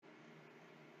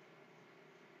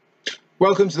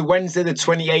Welcome to the Wednesday, the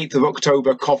 28th of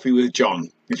October Coffee with John.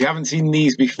 If you haven't seen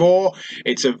these before,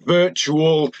 it's a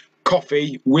virtual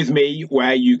coffee with me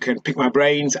where you can pick my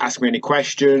brains, ask me any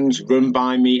questions, run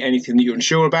by me anything that you're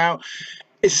unsure about.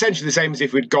 It's essentially the same as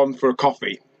if we'd gone for a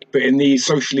coffee. But in these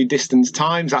socially distanced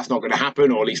times, that's not going to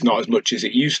happen, or at least not as much as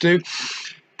it used to.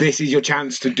 This is your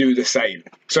chance to do the same.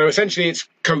 So essentially it's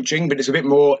coaching, but it's a bit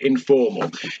more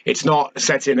informal. It's not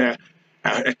setting a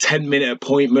 10-minute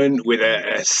appointment with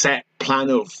a set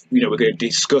plan of, we're going to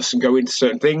discuss and go into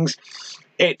certain things.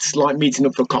 It's like meeting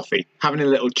up for coffee, having a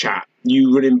little chat.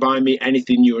 You running by me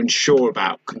anything you're unsure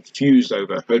about, confused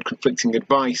over, heard conflicting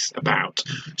advice about,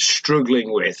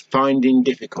 struggling with, finding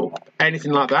difficult,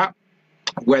 anything like that.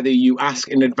 Whether you ask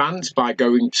in advance by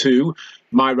going to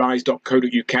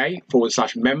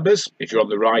myrise.co.uk/members if you're on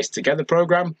the Rise Together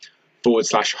programme,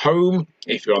 /home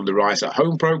if you're on the Rise at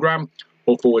Home programme,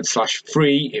 or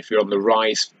 /free if you're on the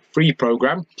Rise Free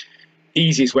programme.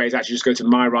 Easiest way is actually just go to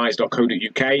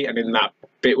myrise.co.uk, and in that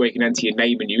bit where you can enter your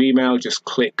name and your email, just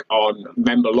click on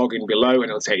member login below and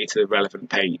it'll take you to the relevant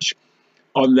page.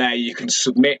 On there you can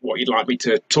submit what you'd like me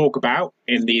to talk about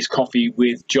in these Coffee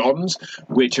with Johns,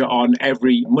 which are on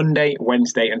every Monday,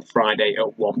 Wednesday and Friday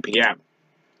at 1 p.m.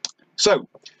 So, a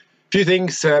few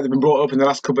things that have been brought up in the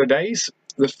last couple of days.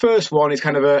 The first one is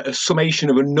kind of a summation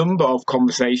of a number of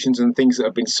conversations and things that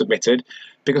have been submitted,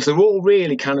 because they're all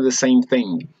really kind of the same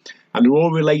thing. And they're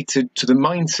all related to the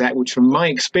mindset, which from my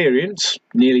experience,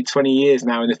 nearly 20 years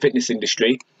now in the fitness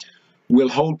industry, will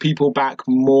hold people back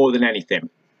more than anything.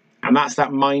 And that's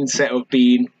that mindset of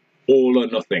being all or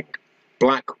nothing,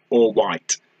 black or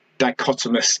white,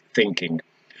 dichotomous thinking,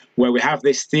 where we have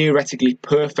this theoretically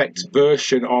perfect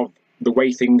version of the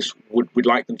way things would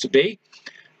like them to be.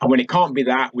 And when it can't be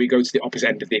that, we go to the opposite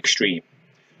end of the extreme.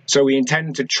 So we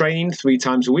intend to train 3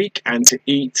 times a week and to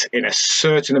eat in a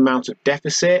certain amount of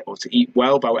deficit, or to eat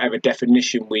well by whatever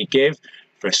definition we give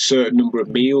for a certain number of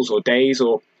meals or days,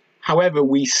 or however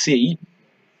we see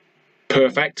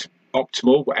perfect,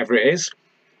 optimal, whatever it is.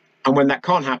 And when that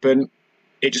can't happen,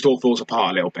 it just all falls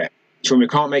apart a little bit. So when we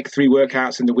can't make 3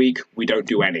 workouts in the week, we don't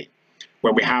do any.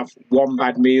 When we have one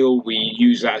bad meal, we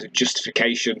use that as a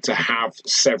justification to have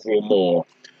several more.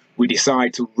 We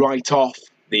decide to write off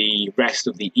the rest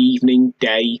of the evening,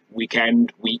 day,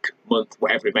 weekend, week, month,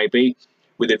 whatever it may be,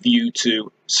 with a view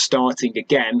to starting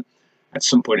again at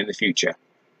some point in the future.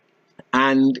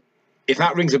 And if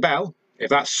that rings a bell, if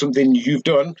that's something you've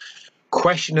done,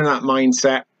 questioning that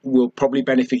mindset will probably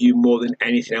benefit you more than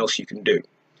anything else you can do.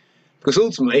 Because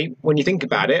ultimately, when you think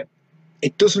about it,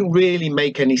 it doesn't really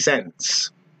make any sense.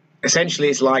 Essentially,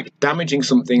 it's like damaging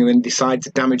something and then decide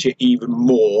to damage it even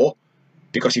more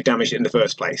because you damaged it in the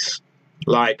first place.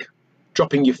 Like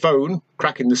dropping your phone,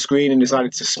 cracking the screen and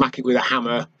decided to smack it with a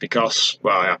hammer because,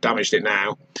 well, I've damaged it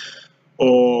now.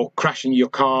 Or crashing your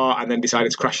car and then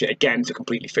decided to crash it again to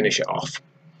completely finish it off.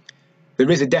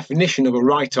 There is a definition of a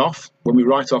write-off. When we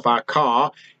write off our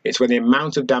car, it's when the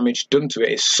amount of damage done to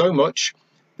it is so much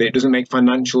that it doesn't make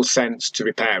financial sense to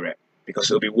repair it, because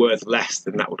it'll be worth less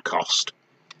than that would cost.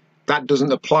 That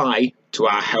doesn't apply to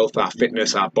our health, our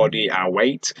fitness, our body, our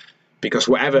weight, because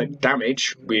whatever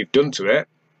damage we've done to it,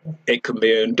 it can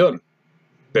be undone.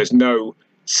 There's no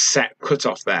set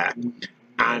cut-off there.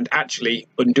 And actually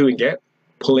undoing it,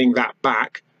 pulling that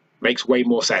back, makes way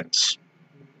more sense.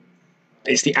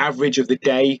 It's the average of the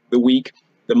day, the week,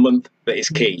 the month that is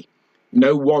key.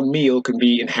 No one meal can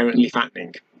be inherently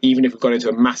fattening. Even if we've gone into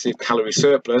a massive calorie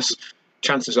surplus,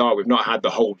 chances are we've not had the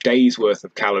whole day's worth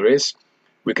of calories.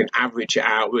 We can average it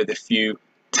out with a few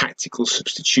tactical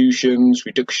substitutions,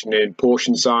 reduction in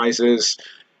portion sizes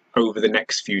over the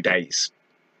next few days.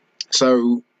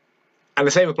 So, and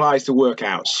the same applies to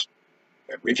workouts.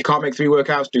 If you can't make 3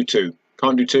 workouts, do 2.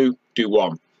 Can't do 2, do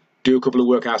 1. Do a couple of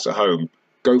workouts at home.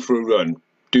 Go for a run.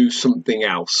 Do something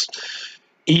else.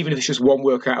 Even if it's just 1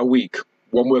 workout a week,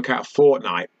 1 workout a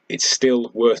fortnight, it's still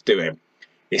worth doing.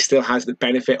 It still has the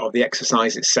benefit of the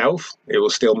exercise itself. It will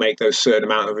still make those certain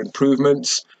amount of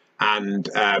improvements. And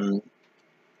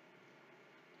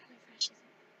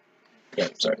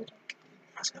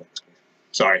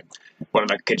sorry, one of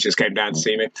my kids just came down to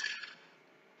see me.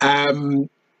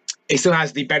 It still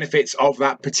has the benefits of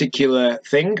that particular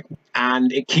thing,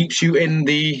 and it keeps you in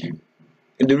the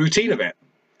routine of it.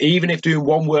 Even if doing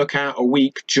 1 workout a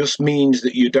week just means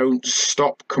that you don't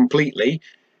stop completely,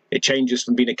 it changes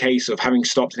from being a case of having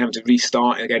stopped and having to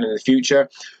restart again in the future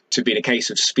to being a case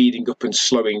of speeding up and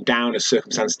slowing down as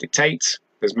circumstance dictates.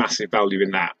 There's massive value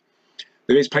in that.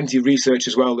 There is plenty of research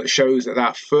as well that shows that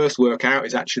that first workout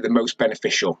is actually the most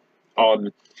beneficial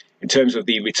in terms of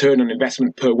the return on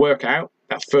investment per workout.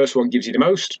 That first one gives you the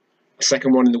most. A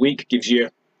second one in the week gives you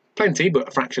plenty, but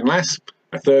a fraction less.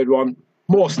 A third one,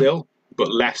 more still,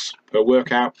 but less per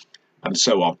workout, and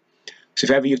so on. So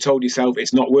if ever you've told yourself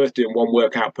it's not worth doing one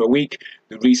workout per week,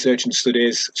 the research and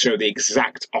studies show the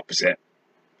exact opposite.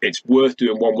 It's worth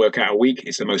doing one workout a week.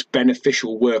 It's the most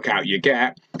beneficial workout you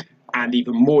get. And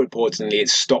even more importantly, it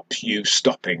stops you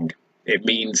stopping. It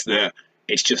means that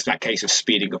it's just that case of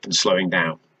speeding up and slowing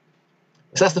down.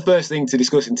 So that's the first thing to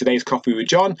discuss in today's Coffee with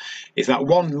John, is that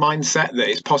one mindset that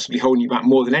is possibly holding you back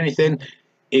more than anything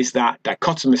is that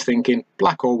dichotomous thinking,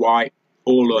 black or white,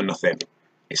 all or nothing.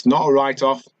 It's not a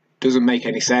write-off, doesn't make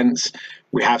any sense.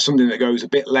 We have something that goes a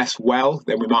bit less well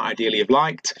than we might ideally have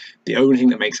liked. The only thing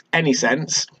that makes any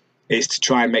sense is to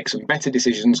try and make some better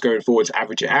decisions going forward to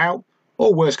average it out,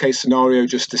 or worst case scenario,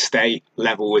 just to stay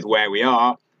level with where we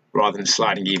are rather than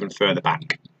sliding even further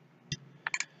back.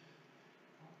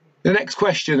 The next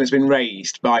question has been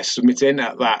raised by submitting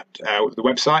at the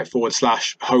website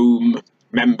 /home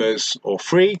members or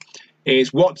free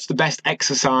is, what's the best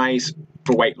exercise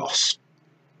for weight loss?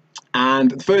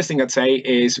 And the first thing I'd say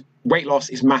is weight loss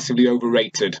is massively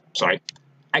overrated.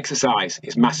 Exercise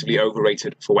is massively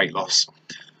overrated for weight loss.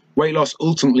 Weight loss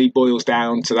ultimately boils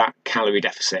down to that calorie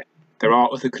deficit. There are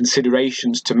other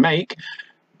considerations to make,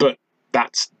 but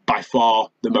that's by far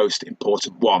the most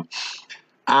important one.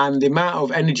 And the amount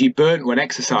of energy burnt when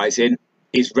exercising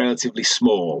is relatively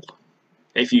small.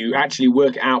 If you actually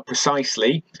work it out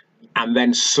precisely and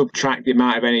then subtract the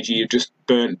amount of energy you've just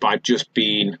burnt by just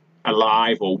being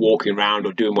alive or walking around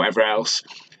or doing whatever else,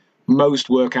 most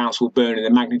workouts will burn in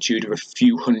the magnitude of a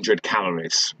few hundred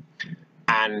calories.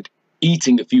 And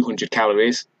eating a few hundred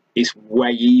calories is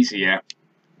way easier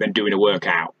than doing a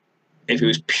workout. If it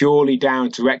was purely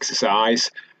down to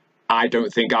exercise, I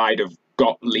don't think I'd have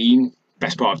got lean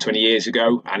best part of 20 years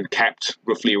ago and kept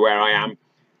roughly where I am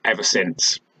ever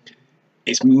since.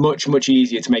 It's much, much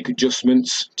easier to make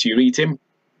adjustments to your eating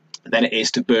than it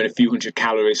is to burn a few hundred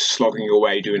calories slogging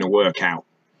away doing a workout.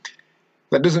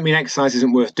 That doesn't mean exercise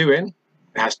isn't worth doing.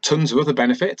 It has tons of other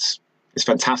benefits. It's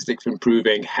fantastic for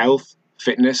improving health,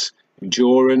 fitness,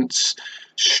 endurance,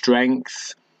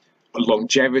 strength,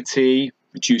 longevity,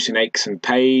 reducing aches and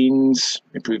pains,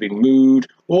 improving mood,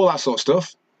 all that sort of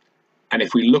stuff. And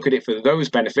if we look at it for those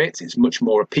benefits, it's much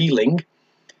more appealing.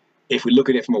 If we look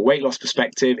at it from a weight loss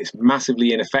perspective, it's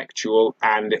massively ineffectual,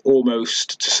 and it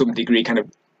almost, to some degree, kind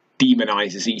of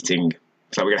demonizes eating.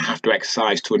 So we're going to have to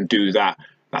exercise to undo that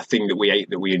thing that we ate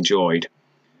that we enjoyed.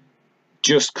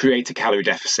 Just create a calorie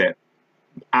deficit.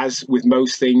 As with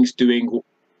most things, doing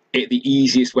it the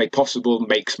easiest way possible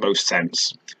makes most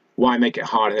sense. Why make it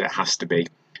harder than it has to be?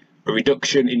 A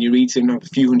reduction in your eating of a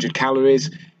few hundred calories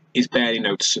is barely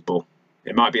noticeable.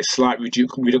 It might be a slight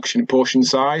reduction in portion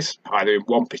size, either in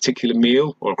one particular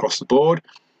meal or across the board.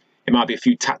 It might be a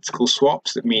few tactical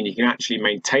swaps that mean you can actually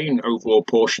maintain overall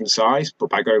portion size, but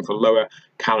by going for lower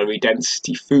calorie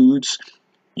density foods,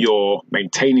 you're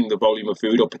maintaining the volume of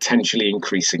food or potentially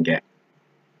increasing it.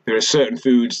 There are certain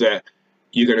foods that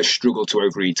you're going to struggle to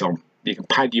overeat on. You can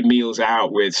pad your meals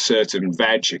out with certain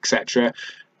veg, etc.,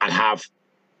 and have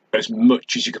as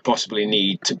much as you could possibly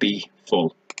need to be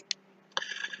full.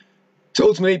 So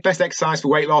ultimately, best exercise for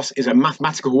weight loss is a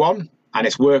mathematical one, and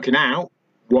it's working out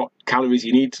what calories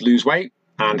you need to lose weight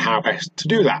and how best to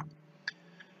do that.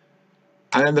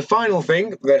 And then the final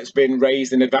thing that's been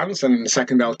raised in advance, and in a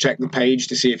second I'll check the page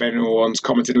to see if anyone's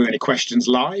commented with any questions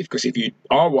live, because if you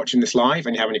are watching this live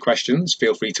and you have any questions,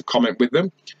 feel free to comment with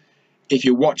them. If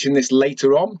you're watching this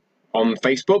later on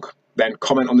Facebook, then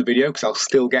comment on the video because I'll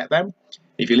still get them.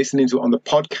 If you're listening to it on the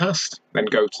podcast, then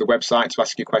go to the website to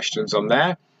ask your questions on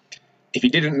there. If you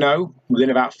didn't know, within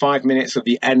about 5 minutes of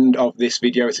the end of this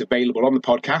video, it's available on the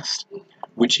podcast,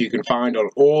 which you can find on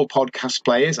all podcast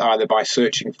players, either by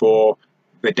searching for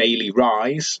The Daily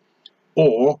Rise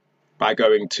or by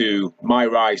going to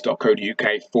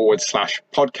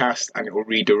myrise.co.uk/podcast, and it will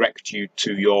redirect you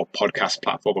to your podcast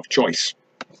platform of choice.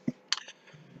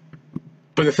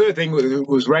 But the third thing that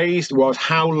was raised was,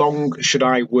 how long should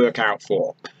I work out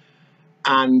for?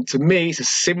 And to me, it's a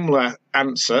similar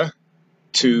answer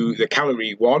to the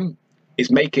calorie one,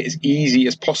 is make it as easy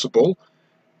as possible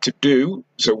to do.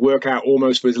 So work out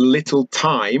almost for as little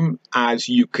time as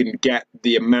you can get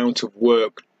the amount of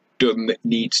work done that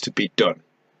needs to be done.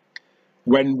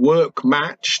 When work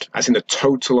matched, as in the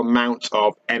total amount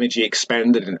of energy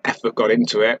expended and effort got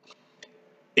into it,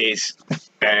 is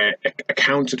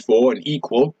accounted for and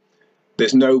equal,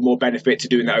 there's no more benefit to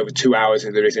doing that over 2 hours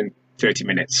than there is in 30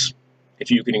 minutes. If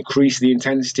you can increase the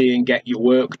intensity and get your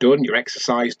work done, your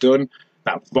exercise done,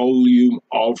 that volume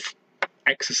of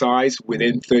exercise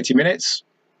within 30 minutes,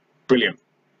 brilliant.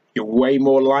 you're way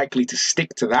more likely to stick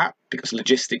to that because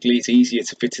logistically it's easier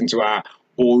to fit into our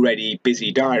already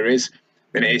busy diaries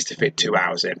than it is to fit 2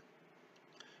 hours in.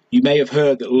 You may have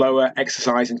heard that lower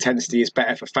exercise intensity is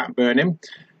better for fat burning,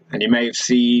 and you may have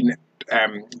seen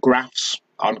graphs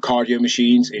on cardio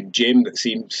machines in gym that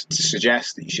seems to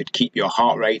suggest that you should keep your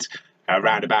heart rate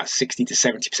around about 60 to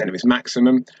 70% of its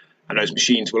maximum, and those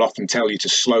machines will often tell you to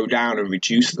slow down and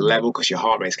reduce the level because your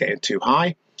heart rate's getting too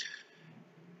high.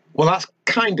 Well, that's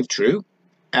kind of true.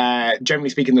 Generally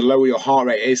speaking, the lower your heart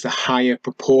rate is, the higher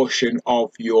proportion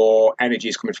of your energy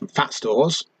is coming from fat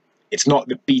stores. It's not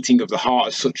the beating of the heart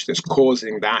as such that's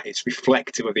causing that. It's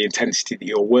reflective of the intensity that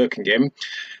you're working in.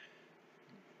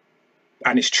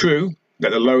 And it's true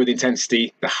that the lower the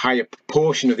intensity, the higher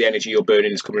proportion of the energy you're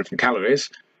burning is coming from calories,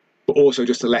 but also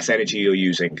just the less energy you're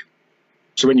using.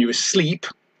 So when you're asleep,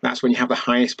 that's when you have the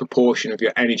highest proportion of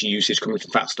your energy usage coming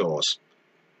from fat stores,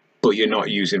 but you're not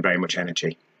using very much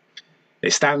energy.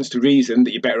 It stands to reason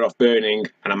that you're better off burning,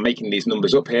 and I'm making these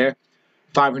numbers up here,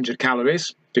 500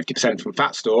 calories, 50% from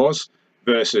fat stores,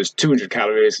 versus 200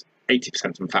 calories,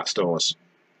 80% from fat stores.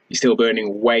 You're still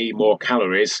burning way more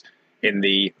calories in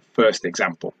the first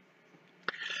example.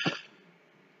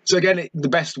 So again, the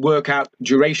best workout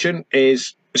duration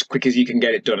is as quick as you can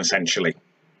get it done, essentially,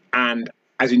 and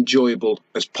as enjoyable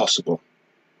as possible.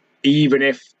 Even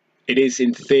if it is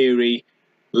in theory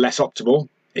less optimal,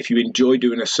 if you enjoy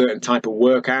doing a certain type of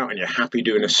workout and you're happy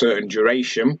doing a certain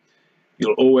duration,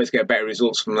 you'll always get better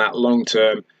results from that long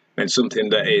term than something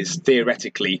that is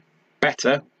theoretically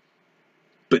better,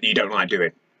 but you don't like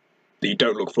doing, that you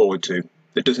don't look forward to,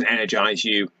 that doesn't energize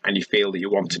you and you feel that you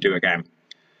want to do again.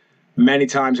 Many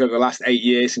times over the last 8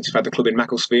 years since we've had the club in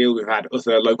Macclesfield, we've had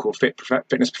other local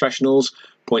fitness professionals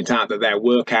point out that their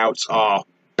workouts are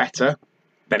better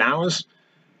than ours,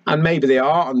 and maybe they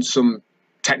are on some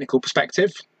technical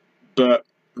perspective, but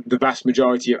the vast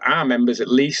majority of our members at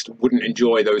least wouldn't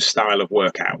enjoy those style of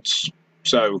workouts.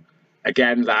 So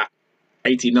again, that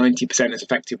 80-90% is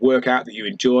effective workout that you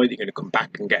enjoy, that you're going to come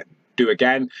back and do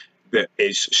again, that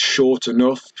is short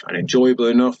enough and enjoyable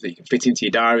enough that you can fit into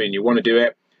your diary and you want to do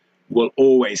it, will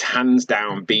always hands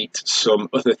down beat some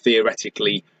other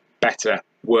theoretically better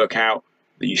workout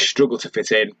that you struggle to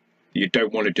fit in, that you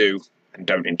don't want to do and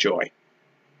don't enjoy.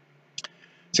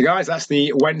 So guys, that's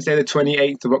the Wednesday the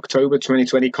 28th of October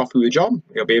 2020 Coffee with John.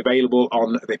 It'll be available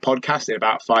on the podcast in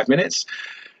about 5 minutes.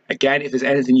 Again, if there's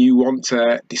anything you want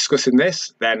to discuss in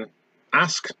this, then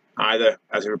ask either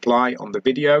as a reply on the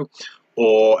video,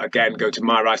 or again, go to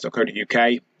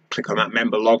myrise.co.uk, click on that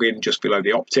member login just below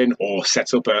the opt-in, or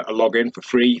set up a login for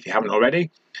free if you haven't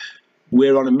already.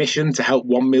 We're on a mission to help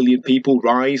 1 million people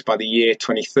rise by the year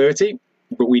 2030,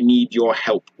 but we need your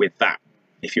help with that.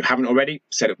 If you haven't already,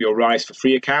 set up your Rise for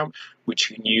Free account, which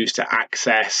you can use to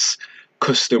access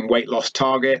custom weight loss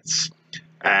targets,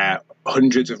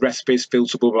 hundreds of recipes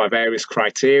filterable by various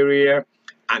criteria,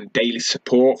 and daily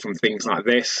support from things like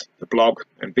this, the blog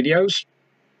and videos.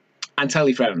 And tell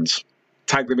your friends,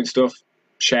 tag them in stuff,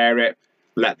 share it,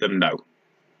 let them know.